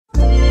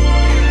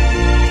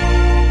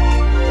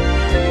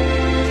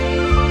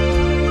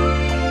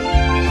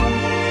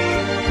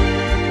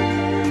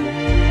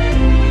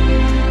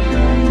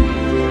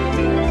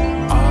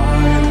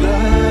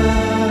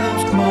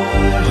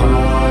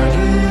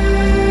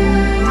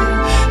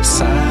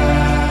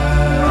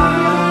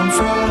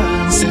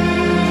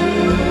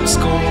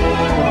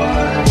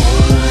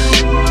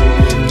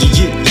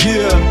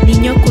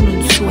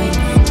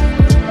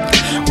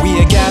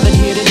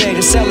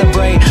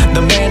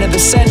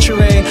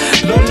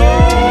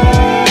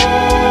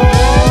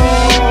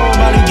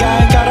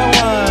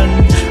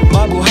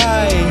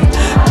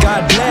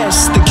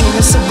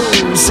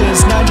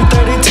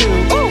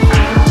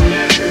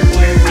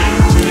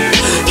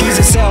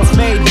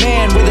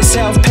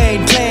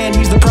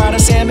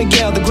San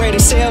Miguel, the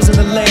greatest sales in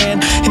the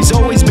land. He's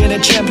always been a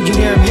champion, you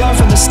can hear him yell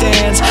from the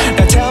stands.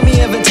 Now tell me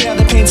of a tale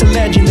that paints a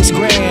legend this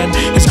grand.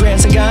 His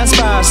grandson got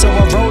inspired, so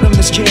I wrote him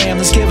this jam.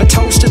 Let's give a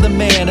toast to the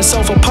man, a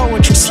soulful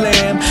poetry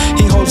slam.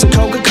 He holds a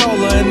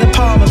Coca-Cola in the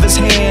palm of his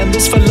hand.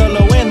 This for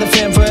Lolo and the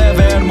fan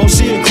forever,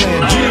 Hermosilla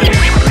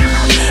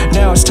clan.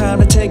 Now it's time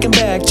to take him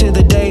back to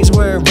the days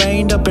where it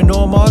rained up in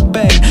Ormond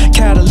Bay.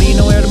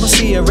 Catalino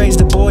Hermosilla raised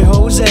the boy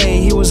Jose.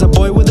 He was a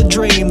boy with a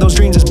dream, those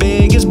dreams as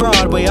big as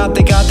Broadway. I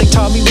think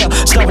taught me well,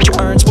 it's not what you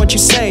earn, it's what you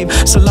save.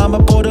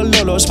 Salama por the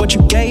LOLO'S, what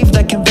you gave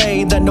that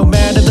conveyed that no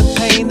matter the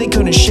pain, they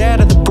couldn't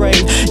shatter the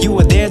brave. You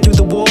were there through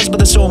the wars, but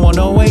the storm won't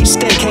always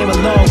stay. Came a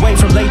long way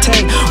from late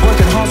day,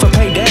 working hard for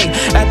payday.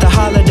 At the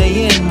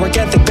Holiday Inn, work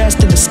ethic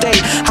best in the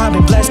state. I've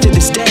been blessed to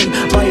this day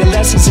by your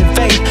lessons in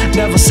faith.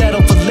 Never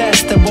settle for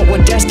less than what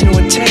we're destined to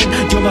attain.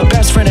 You're my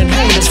best friend and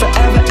hate us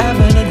forever,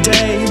 ever and a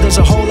day. There's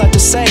a whole lot to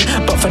say,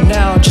 but for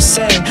now just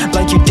saying,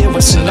 like you did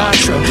with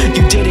Sinatra,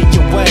 you did it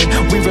your way.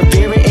 We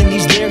revere it in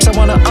these lyrics, I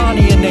wanna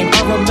honor your name.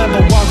 I remember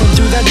walking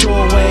through that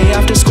doorway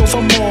after school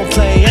for more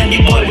play. And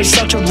your boy was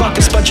such a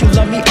ruckus, but you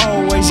loved me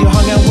always. You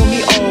hung out with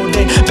me all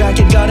day, back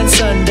at Garden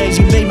Sundays.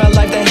 You made my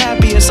life the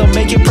happiest, I'll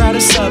make you proud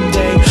of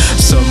someday.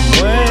 Some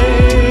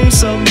way,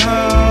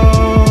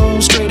 somehow,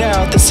 straight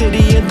out the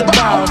city of the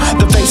bow.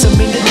 The face of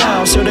me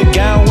now, so the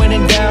gown when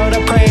in doubt,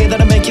 I pray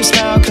that I make you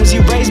smile, cause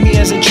you raised me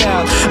as a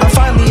child. I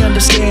finally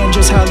understand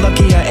just how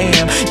lucky I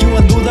am. You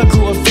and Lula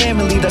grew a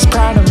family that's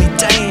proud of me,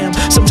 damn.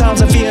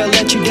 Sometimes I feel I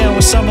let you down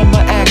with some of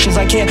my actions.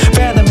 I can't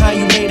fathom how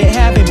you made it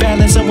happen,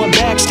 battling someone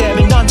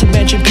backstabbing. Not to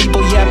mention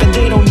people yapping,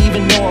 they don't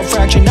even know a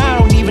fraction. I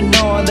don't even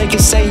know how they can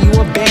say you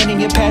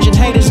abandoned your passion.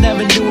 Haters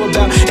never knew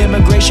about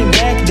immigration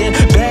back then,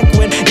 back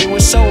when it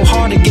was so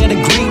hard to get a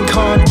green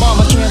card.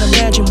 Mama can't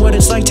imagine what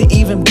it's like to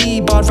even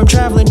be barred from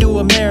traveling to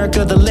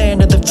America, the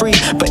land of the free.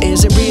 But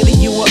is it really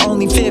you were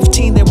only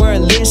 15, they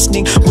weren't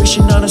listening,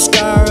 wishing on a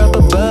star up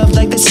above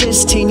like the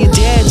Sistine. Your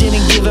dad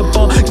didn't give up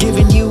on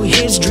giving you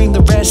his dream,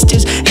 the rest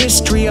is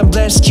history. I'm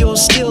blessed you'll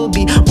still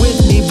be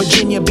with me.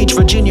 Virginia Beach,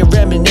 Virginia,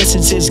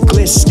 reminiscences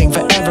glistening,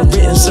 forever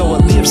written so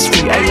it lives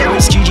free. Ayo,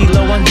 it's GG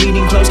low, I'm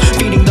bleeding close,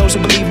 feeding those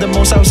who believe the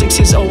most. I was 6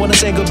 years old when I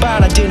said goodbye,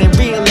 I didn't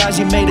realize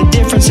you made a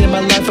difference in my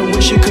life. I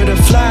wish you could have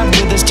flown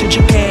with us to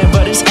Japan,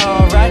 but it's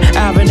alright,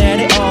 I've been at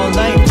it all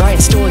night,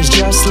 writing stories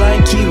just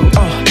like you,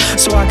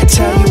 so I could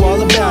tell you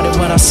all about it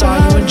when I saw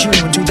you in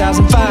June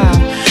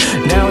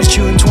 2005. Now it's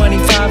June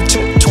 25 to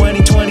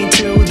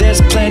 2022.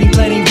 There's plenty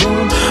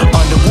room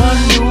under one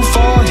roof,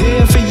 all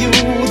here for you.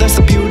 That's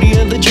the beauty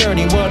of the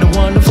journey, what a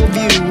wonderful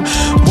view.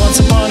 Once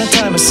upon a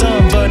time,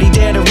 somebody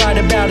dared to write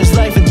about his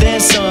life and then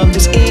some.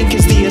 This ink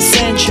is the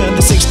ascension,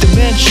 the sixth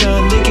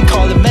dimension. They can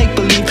call it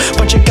make-believe,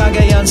 but you're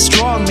Gagayan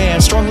strong,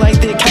 man. Strong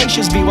like the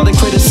acacias be, while they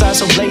criticize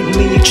so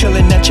blatantly. You're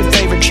chilling at your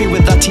favorite tree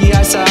with Ati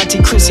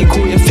Saati, Chrissy,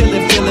 Kuya,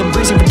 feeling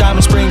breezy from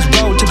Diamond Springs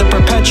Road to the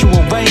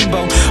perpetual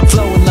rainbow.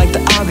 Flowing like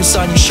the August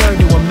sun, you sure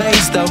do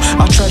amaze though.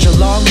 I'll treasure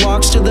long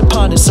walks to the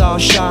pond, it's all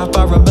sharp.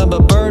 I remember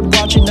bird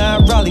watching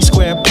at Raleigh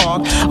Square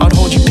Park. I'd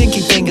hold your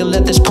pinky finger,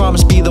 let this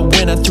promise be the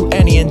winner through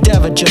any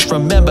endeavor. Just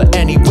remember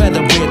any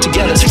weather, we're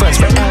together as friends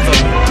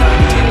forever.